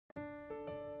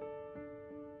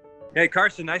Hey,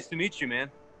 Carson, nice to meet you, man.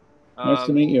 Nice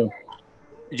to meet you.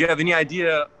 Do you have any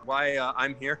idea why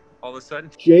I'm here all of a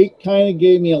sudden? Jake kind of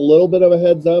gave me a little bit of a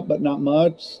heads up, but not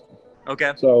much.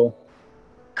 Okay, So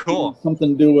cool.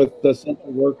 something to do with the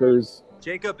central workers.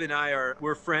 Jacob and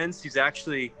we're friends. He's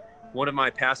actually one of my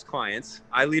past clients.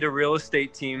 I lead a real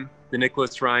estate team, the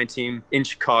Nicholas Ryan team in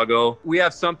Chicago. We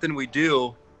have something we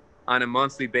do on a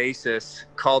monthly basis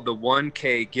called the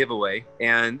 1K giveaway.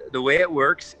 And the way it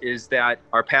works is that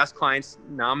our past clients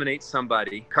nominate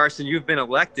somebody. Carson, you've been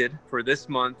elected for this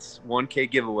month's 1K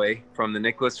giveaway from the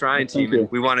Nicholas Ryan team. And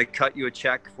we want to cut you a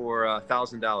check for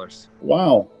 $1,000.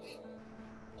 Wow.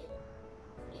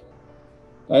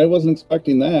 I wasn't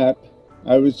expecting that.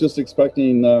 I was just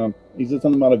expecting, he said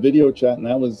something about a video chat, and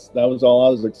that was all I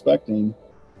was expecting.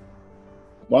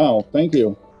 Wow, thank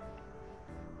you.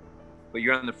 But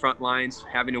you're on the front lines,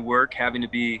 having to work, having to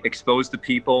be exposed to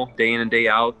people day in and day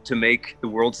out to make the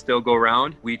world still go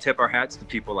round. We tip our hats to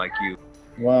people like you.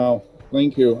 Wow,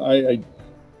 thank you. I'm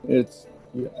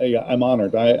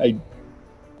honored.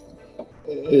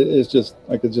 It's just,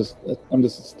 I'm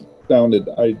just astounded.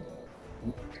 I'm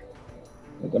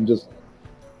just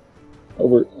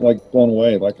blown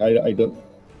away. I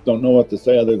don't know what to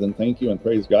say other than thank you and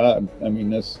praise God. I mean,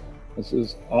 this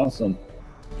is awesome.